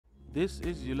This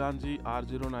is Ulanzi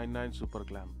R099 Super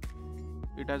Clamp.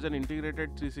 It has an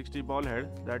integrated 360 ball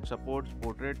head that supports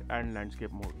portrait and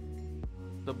landscape mode.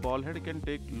 The ball head can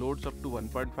take loads up to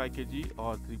 1.5 kg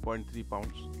or 3.3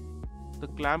 pounds. The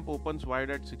clamp opens wide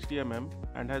at 60 mm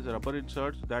and has rubber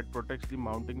inserts that protects the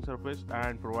mounting surface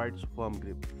and provides firm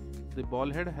grip. The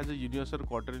ball head has a universal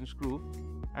quarter-inch screw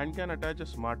and can attach a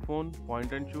smartphone,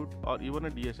 point and shoot, or even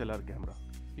a DSLR camera.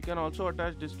 You can also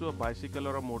attach this to a bicycle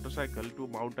or a motorcycle to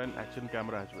mount an action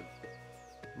camera as well.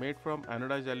 Made from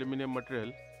anodized aluminum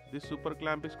material, this super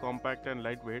clamp is compact and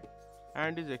lightweight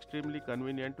and is extremely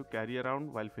convenient to carry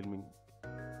around while filming.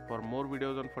 For more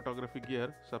videos on photography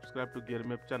gear, subscribe to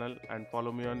GearMap channel and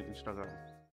follow me on Instagram.